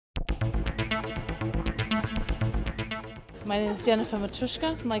My name is Jenifer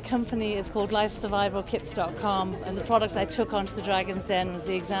Matuschka. My company is called lifesurvivalkits.com, and the product I took onto the Dragon's Den was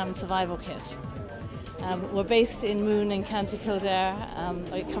the exam survival kit. We're based in Moon in County Kildare.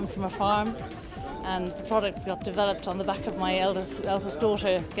 I come from a farm, and the product got developed on the back of my eldest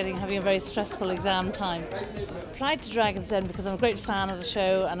daughter having a very stressful exam time. I applied to Dragon's Den because I'm a great fan of the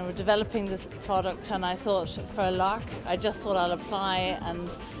show, and we're developing this product, and I thought for a lark, I just thought I'll apply, and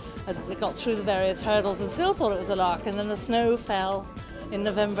I got through the various hurdles and still thought it was a lark, and then the snow fell in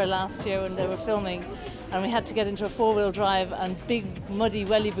November last year when they were filming, and we had to get into a four-wheel drive and big muddy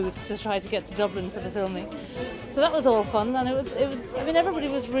welly boots to try to get to Dublin for the filming. So that was all fun, and it was. I mean, everybody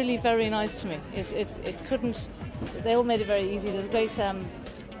was really very nice to me. They all made it very easy. There's a great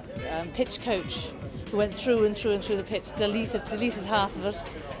pitch coach who went through and through the pitch, deleted half of it,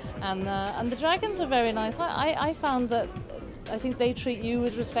 and the dragons are very nice. I found that I think they treat you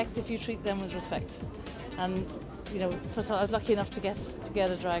with respect if you treat them with respect. And you know, first of all, I was lucky enough to get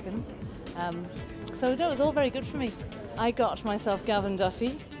a dragon. So no, it was all very good for me. I got myself Gavin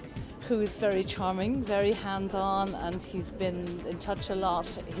Duffy, who is very charming, very hands-on, and he's been in touch a lot.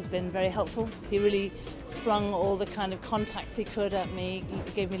 He's been very helpful. He really flung all the kind of contacts he could at me.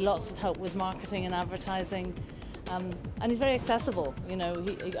 He gave me lots of help with marketing and advertising. And he's very accessible. You know,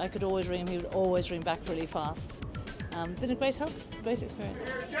 I could always ring him, he would always ring back really fast. Been a great help, great experience.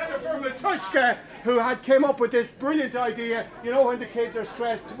 Jenifer Matuschka, who came up with this brilliant idea. You know, when the kids are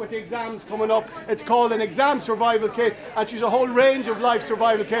stressed with the exams coming up, it's called an exam survival kit, and she's a whole range of life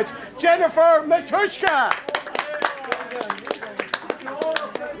survival kits. Jenifer Matuschka!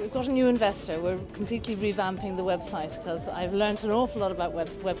 We've got a new investor. We're completely revamping the website because I've learned an awful lot about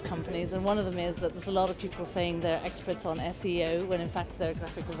web companies, and one of them is that there's a lot of people saying they're experts on SEO when in fact they're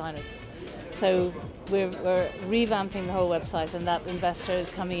graphic designers. So we're revamping the whole website, and that investor is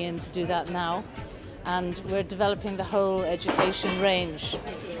coming in to do that now. And we're developing the whole education range.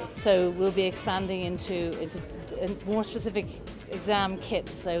 So we'll be expanding into more specific exam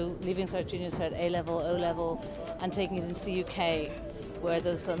kits, so Leaving Cert, Junior Cert, A-level, O-level, and taking it into the UK, where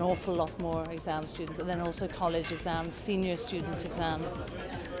there's an awful lot more exam students, and then also college exams, senior students exams.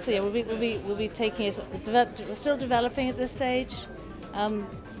 So yeah, we'll be taking it. We're still developing at this stage,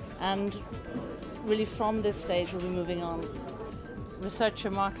 and really from this stage we'll be moving on. Research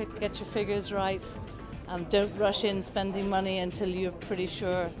your market, get your figures right. Don't rush in spending money until you're pretty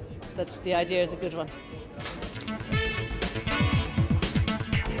sure that the idea is a good one.